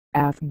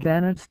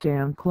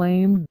Afghanistan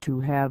claimed to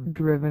have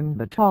driven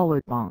the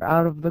Taliban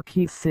out of the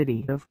key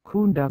city of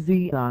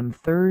Kunduz on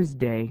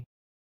Thursday,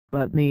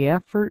 but the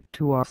effort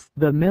to oust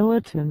the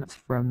militants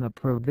from the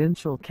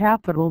provincial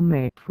capital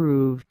may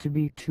prove to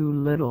be too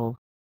little,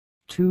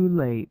 too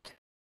late.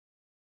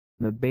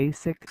 The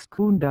basics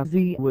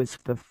Kunduz was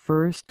the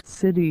first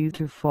city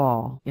to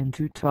fall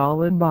into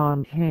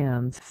Taliban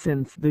hands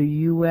since the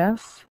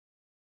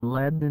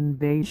U.S.-led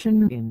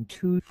invasion in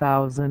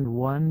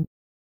 2001,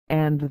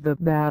 and the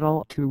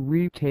battle to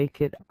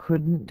retake it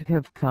couldn't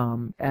have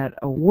come at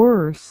a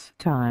worse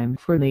time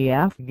for the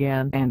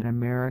Afghan and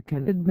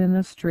American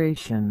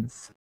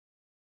administrations.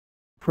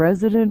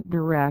 President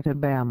Barack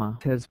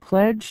Obama has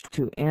pledged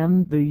to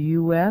end the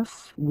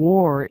U.S.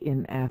 war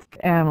in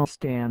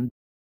Afghanistan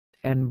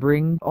and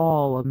bring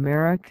all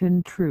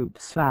American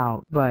troops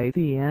out by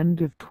the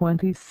end of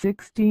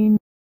 2016.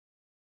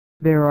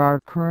 There are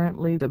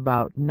currently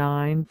about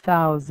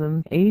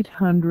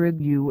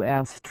 9,800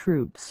 U.S.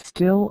 troops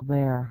still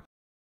there,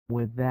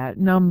 with that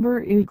number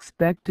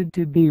expected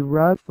to be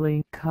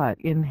roughly cut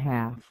in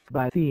half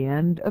by the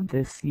end of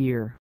this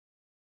year.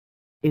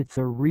 It's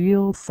a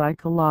real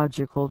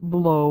psychological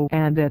blow,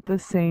 and at the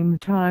same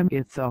time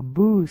it's a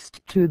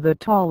boost to the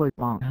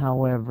Taliban.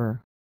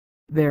 However,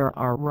 there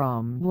are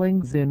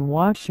rumblings in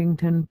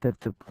Washington that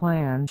the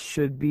plan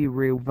should be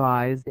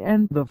revised,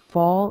 and the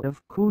fall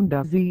of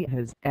Kunduz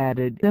has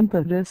added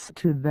impetus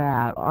to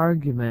that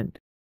argument.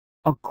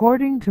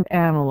 According to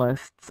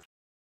analysts,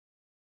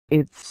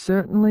 it's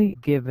certainly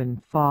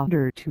given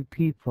fodder to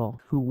people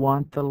who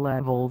want the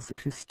levels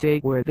to stay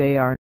where they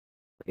are,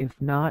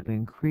 if not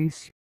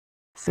increase,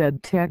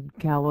 said Ted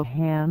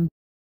Callahan,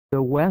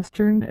 the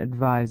Western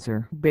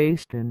advisor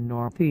based in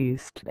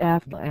northeast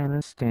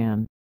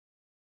Afghanistan.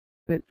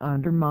 It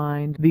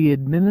undermined the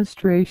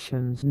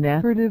administration's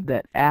narrative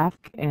that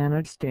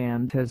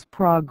Afghanistan has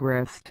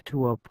progressed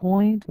to a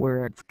point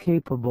where it's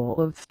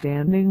capable of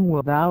standing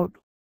without,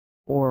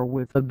 or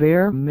with a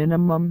bare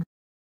minimum,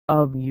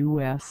 of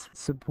U.S.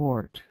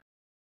 support.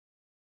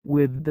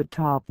 With the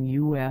top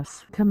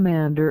U.S.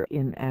 commander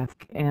in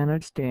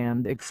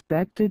Afghanistan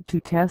expected to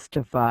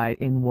testify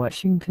in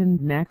Washington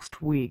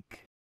next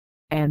week,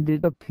 and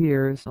it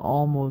appears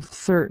almost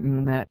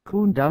certain that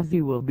Kunduz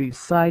will be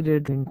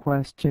cited in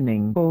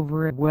questioning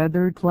over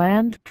whether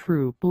planned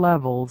troop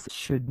levels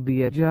should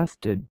be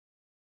adjusted.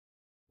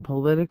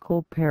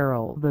 Political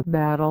peril. The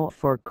battle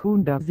for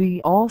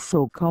Kunduz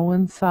also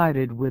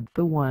coincided with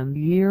the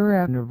one-year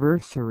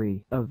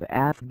anniversary of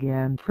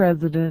Afghan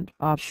President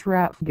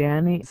Ashraf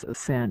Ghani's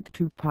ascent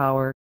to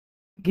power,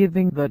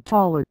 giving the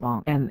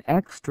Taliban an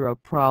extra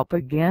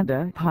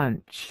propaganda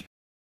punch.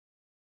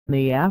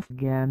 The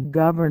Afghan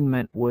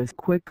government was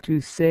quick to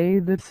say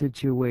the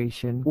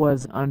situation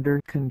was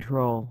under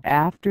control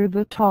after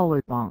the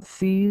Taliban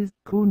seized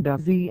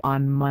Kunduz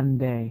on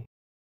Monday.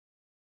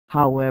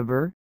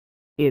 However,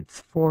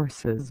 its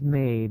forces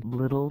made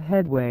little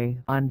headway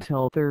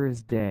until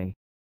Thursday,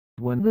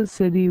 when the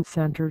city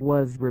center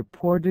was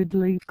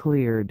reportedly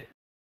cleared.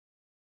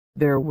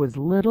 There was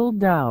little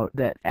doubt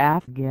that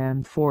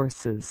Afghan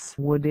forces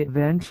would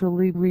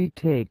eventually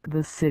retake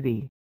the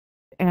city.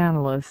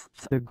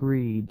 Analysts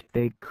agreed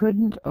they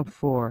couldn't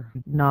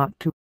afford not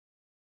to.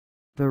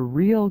 The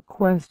real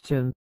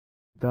question,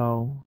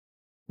 though,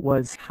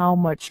 was how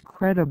much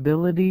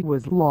credibility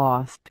was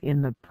lost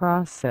in the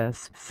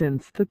process,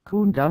 since the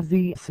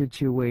Kunduz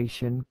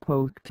situation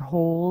poked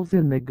holes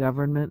in the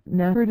government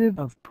narrative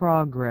of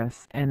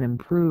progress and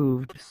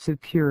improved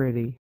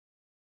security.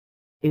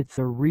 It's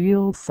a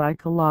real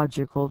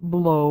psychological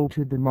blow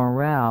to the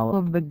morale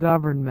of the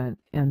government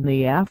and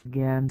the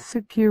Afghan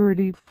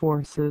security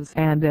forces,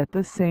 and at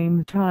the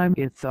same time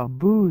it's a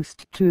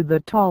boost to the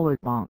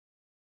Taliban.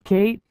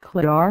 Kate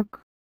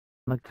Clark,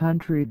 the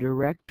country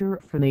director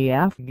for the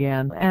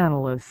Afghan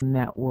Analysts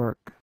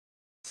Network,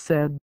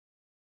 said,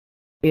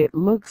 "It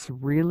looks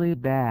really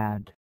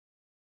bad.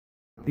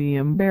 The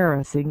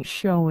embarrassing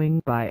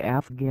showing by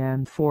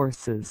Afghan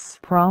forces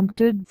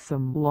prompted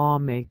some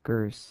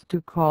lawmakers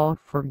to call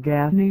for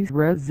Ghani's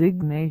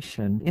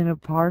resignation in a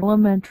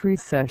parliamentary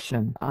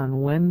session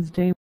on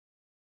Wednesday."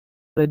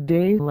 A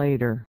day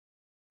later,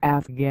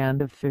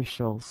 Afghan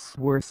officials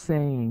were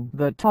saying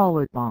the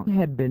Taliban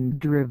had been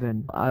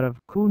driven out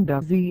of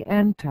Kunduz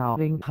and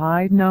touting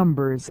high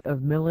numbers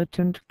of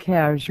militant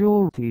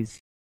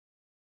casualties.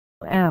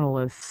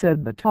 Analysts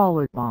said the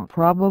Taliban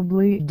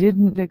probably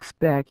didn't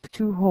expect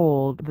to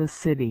hold the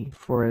city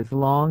for as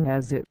long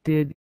as it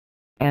did,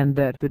 and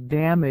that the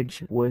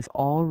damage was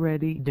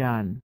already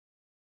done.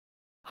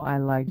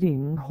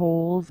 Highlighting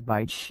holes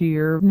by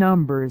sheer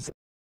numbers,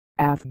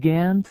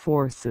 Afghan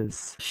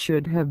forces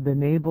should have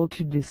been able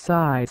to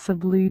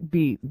decisively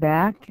beat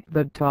back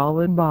the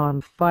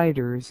Taliban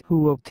fighters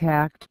who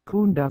attacked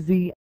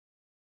Kunduz.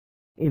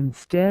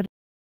 Instead,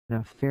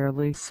 a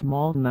fairly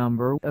small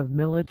number of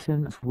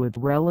militants with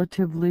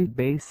relatively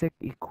basic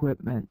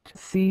equipment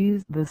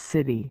seized the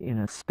city in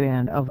a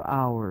span of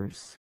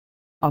hours,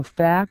 a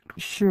fact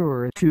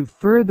sure to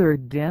further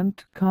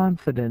dent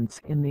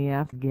confidence in the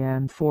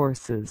Afghan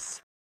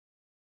forces.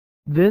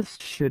 This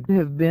should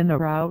have been a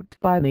rout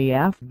by the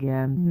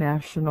Afghan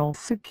National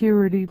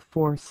Security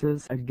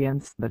Forces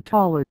against the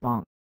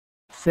Taliban,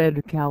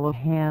 said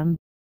Callahan,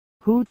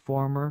 who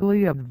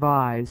formerly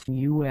advised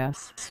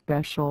U.S.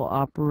 Special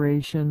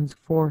Operations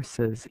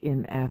Forces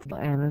in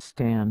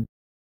Afghanistan.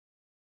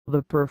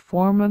 The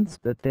performance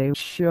that they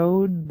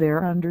showed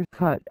there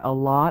undercut a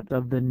lot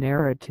of the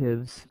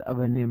narratives of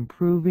an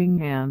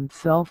improving and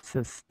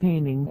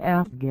self-sustaining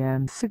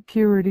Afghan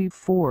security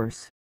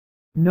force.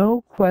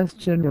 No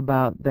question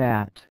about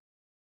that.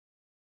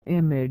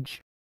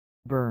 Image.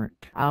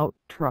 Burnt-out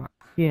truck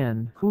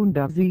in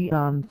Kunduz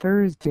on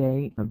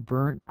Thursday. A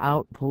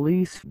burnt-out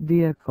police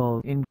vehicle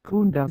in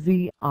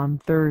Kunduz on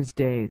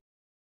Thursday.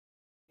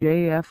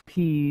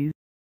 AFP.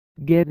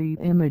 Getty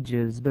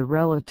Images. The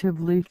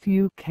relatively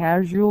few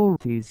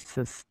casualties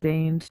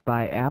sustained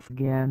by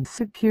Afghan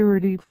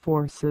security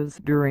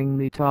forces during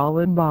the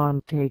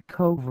Taliban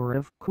takeover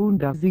of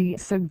Kunduz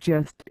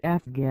suggest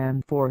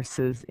Afghan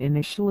forces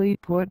initially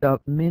put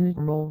up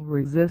minimal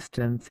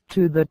resistance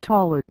to the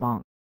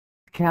Taliban,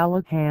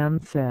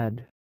 Callahan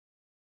said.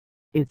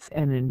 It's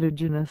an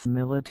indigenous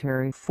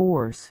military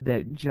force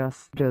that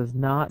just does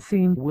not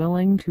seem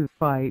willing to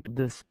fight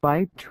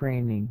despite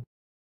training,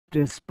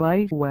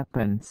 despite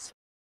weapons,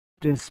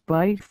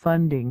 despite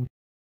funding.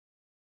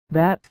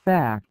 That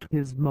fact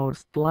is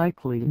most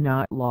likely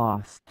not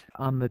lost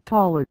on the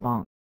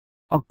Taliban,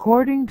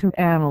 according to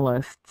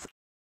analysts,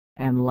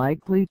 and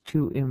likely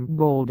to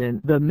embolden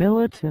the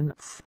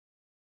militants.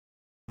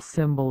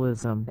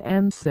 Symbolism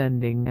and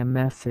sending a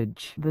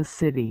message. The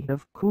city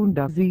of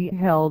Kunduz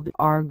held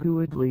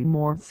arguably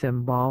more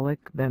symbolic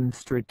than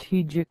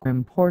strategic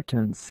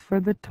importance for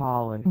the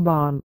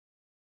Taliban.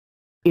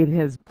 It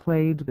has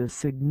played a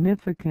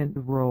significant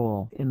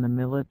role in the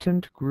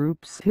militant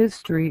group's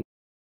history,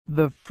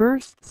 the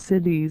first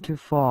city to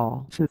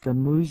fall to the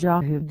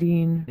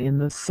Mujahideen in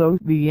the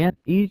Soviet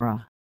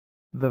era,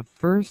 the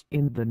first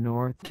in the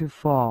north to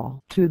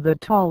fall to the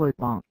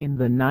Taliban in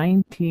the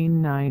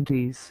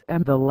 1990s,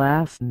 and the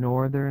last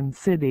northern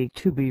city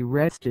to be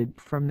wrested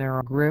from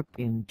their grip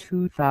in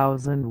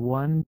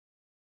 2001.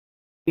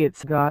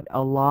 It's got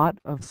a lot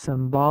of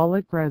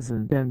symbolic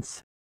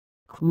resonance,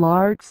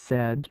 Clark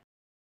said.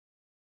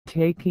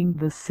 Taking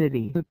the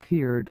city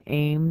appeared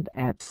aimed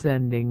at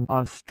sending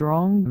a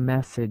strong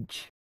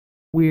message.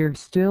 We're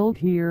still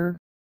here.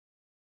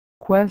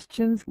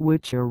 Questions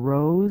which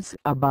arose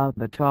about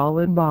the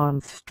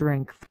Taliban's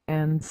strength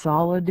and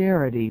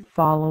solidarity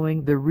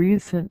following the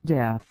recent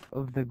death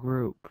of the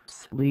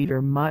group's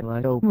leader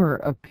Mullah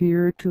Omar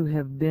appear to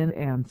have been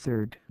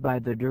answered by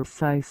the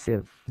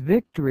decisive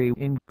victory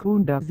in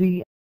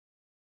Kunduz.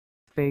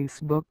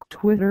 Facebook,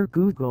 Twitter,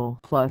 Google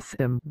Plus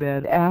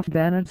embed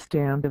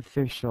Afghanistan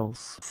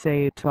officials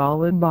say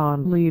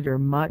Taliban leader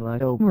Mullah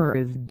Omar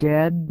is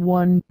dead.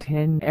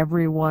 110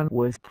 Everyone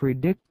was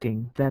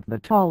predicting that the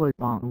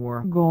Taliban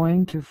were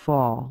going to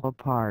fall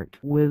apart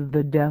with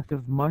the death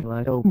of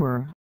Mullah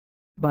Omar,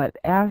 but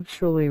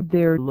actually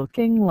they're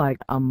looking like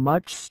a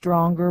much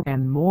stronger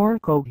and more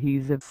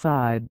cohesive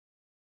side,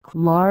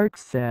 Clark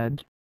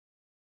said.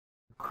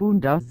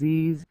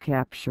 Kunduz's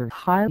capture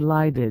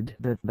highlighted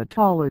that the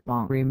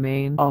Taliban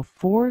remain a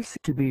force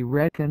to be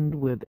reckoned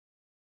with,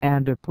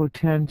 and a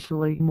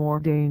potentially more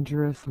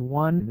dangerous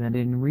one than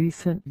in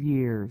recent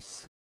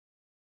years.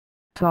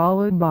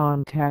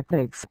 Taliban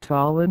tactics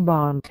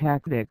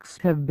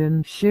have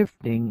been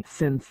shifting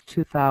since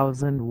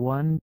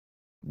 2001,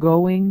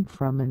 going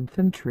from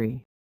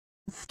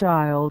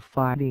infantry-style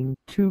fighting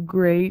to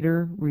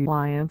greater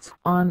reliance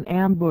on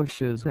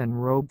ambushes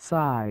and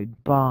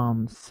roadside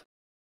bombs.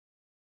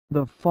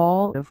 The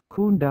fall of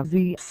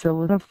Kunduz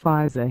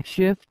solidifies a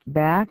shift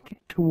back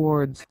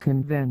towards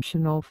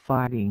conventional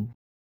fighting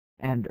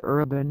and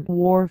urban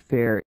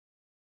warfare.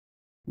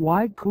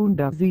 Why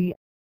Kunduz?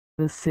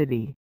 The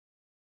city.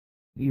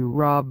 You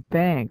rob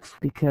banks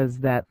because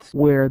that's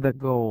where the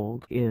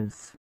gold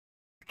is,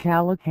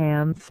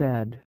 Callahan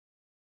said.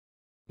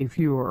 If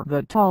you're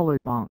the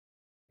Taliban,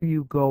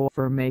 you go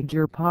for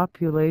major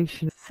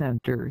population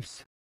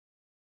centers.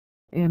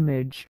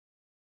 Image.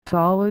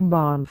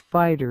 Taliban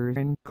fighter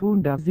in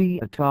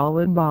Kunduz. A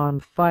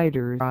Taliban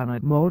fighter on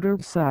a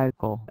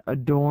motorcycle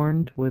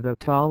adorned with a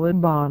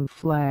Taliban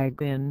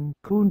flag in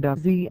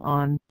Kunduz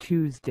on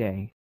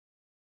Tuesday.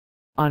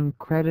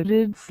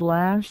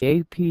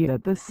 Uncredited/AP.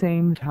 At the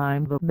same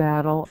time the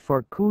battle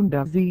for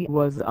Kunduz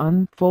was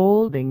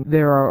unfolding,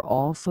 there are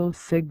also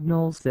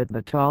signals that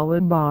the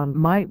Taliban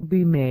might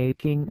be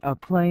making a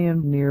play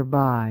in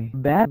nearby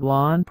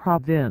Baghlan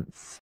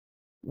province,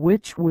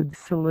 which would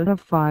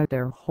solidify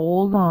their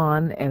hold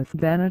on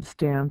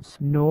Afghanistan's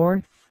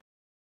north.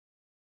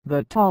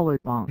 The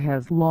Taliban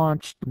has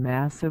launched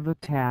massive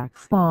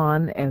attacks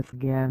on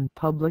Afghan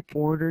public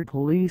order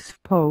police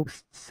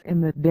posts in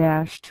the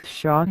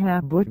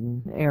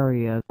Dasht-Shahabuttan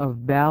area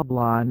of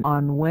Baghlan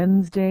on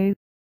Wednesday,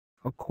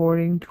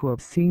 according to a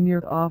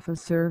senior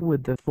officer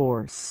with the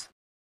force.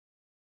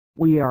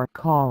 We are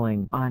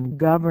calling on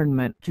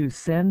government to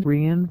send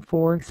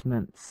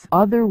reinforcements,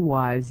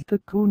 otherwise the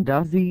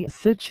Kunduz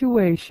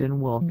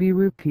situation will be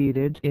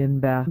repeated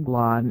in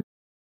Baghlan,"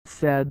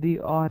 said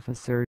the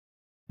officer,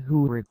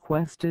 who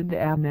requested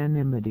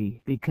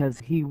anonymity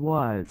because he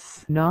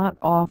was not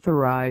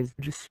authorized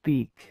to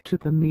speak to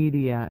the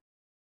media.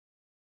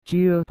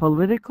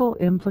 Geopolitical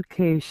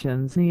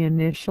implications. The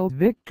initial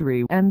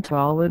victory and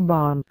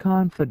Taliban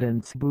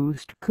confidence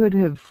boost could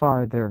have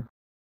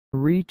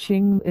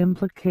farther-reaching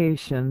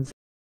implications,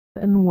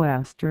 and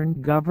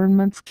Western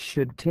governments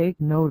should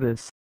take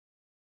notice.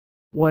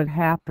 "What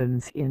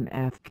happens in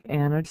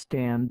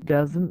Afghanistan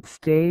doesn't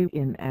stay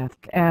in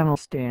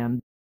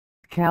Afghanistan,"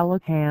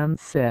 Callahan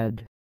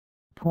said,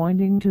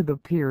 pointing to the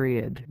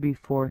period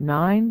before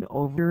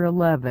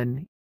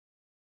 9/11.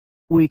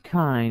 "We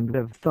kind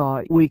of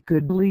thought we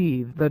could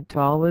leave the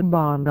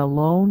Taliban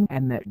alone,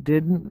 and that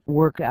didn't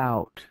work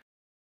out."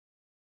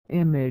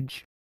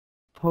 Image.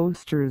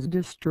 Posters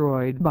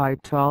destroyed by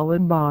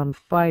Taliban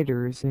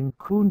fighters in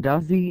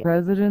Kunduz.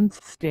 Residents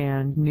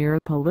stand near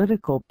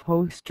political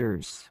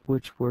posters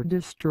which were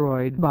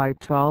destroyed by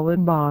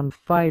Taliban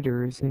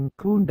fighters in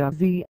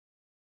Kunduz.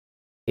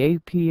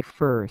 AP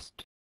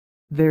first.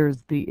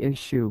 There's the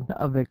issue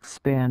of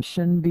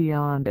expansion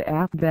beyond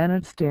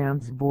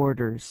Afghanistan's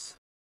borders,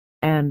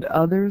 and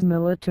other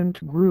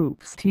militant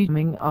groups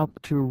teaming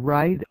up to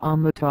ride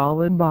on the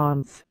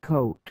Taliban's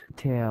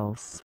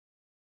coattails.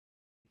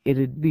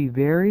 It'd be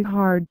very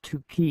hard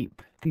to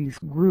keep these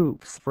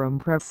groups from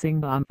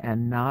pressing on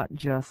and not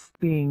just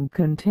being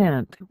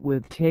content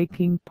with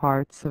taking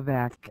parts of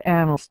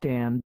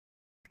Afghanistan,"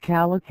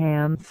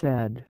 Callahan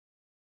said.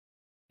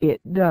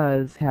 "It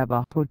does have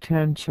a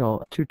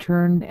potential to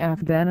turn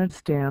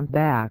Afghanistan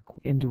back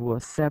into a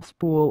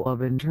cesspool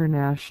of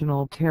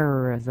international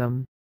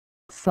terrorism,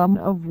 some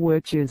of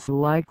which is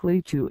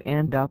likely to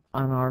end up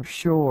on our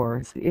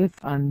shores if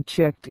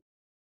unchecked.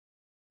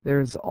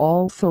 There's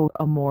also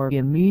a more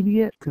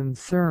immediate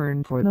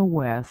concern for the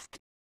West.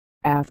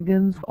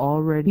 Afghans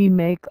already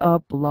make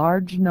up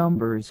large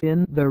numbers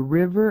in the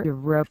river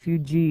of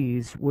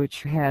refugees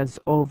which has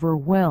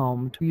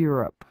overwhelmed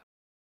Europe.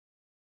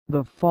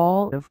 The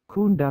fall of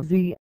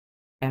Kunduz,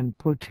 and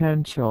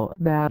potential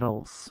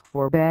battles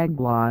for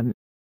Baghlan,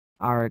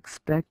 are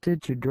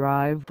expected to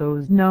drive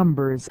those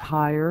numbers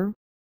higher.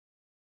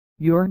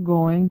 You're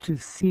going to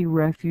see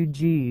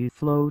refugee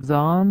flows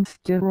on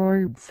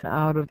steroids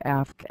out of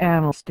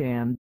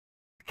Afghanistan,"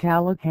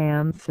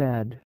 Callahan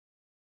said.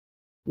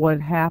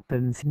 "What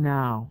happens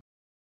now?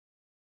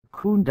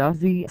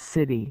 Kunduz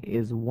city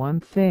is one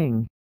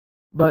thing,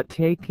 but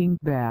taking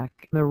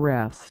back the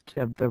rest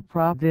of the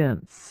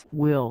province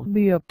will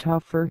be a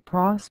tougher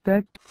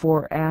prospect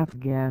for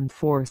Afghan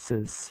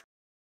forces.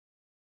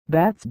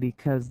 That's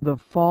because the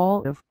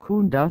fall of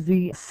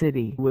Kunduz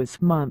city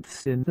was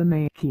months in the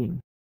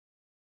making.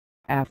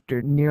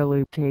 After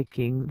nearly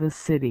taking the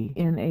city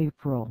in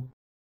April,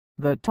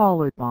 the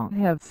Taliban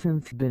have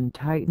since been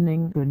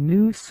tightening the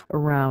noose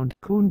around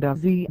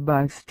Kunduz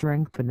by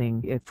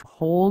strengthening its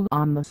hold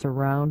on the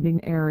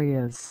surrounding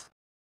areas.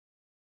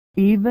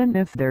 Even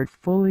if they're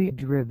fully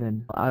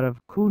driven out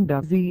of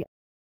Kunduz,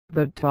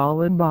 the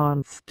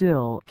Taliban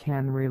still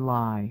can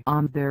rely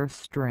on their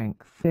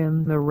strength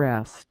in the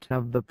rest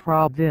of the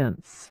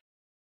province.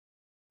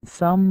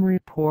 Some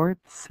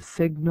reports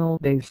signal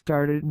they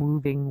started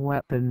moving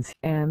weapons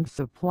and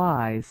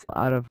supplies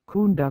out of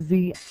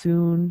Kunduz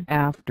soon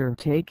after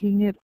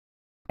taking it,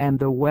 and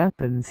the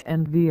weapons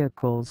and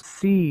vehicles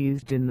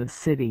seized in the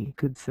city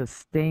could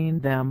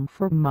sustain them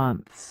for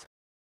months.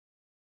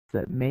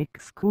 That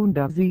makes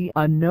Kunduz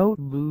a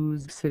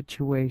no-lose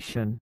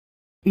situation.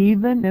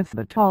 Even if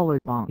the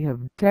Taliban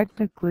have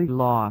technically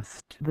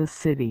lost the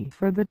city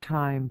for the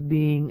time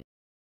being,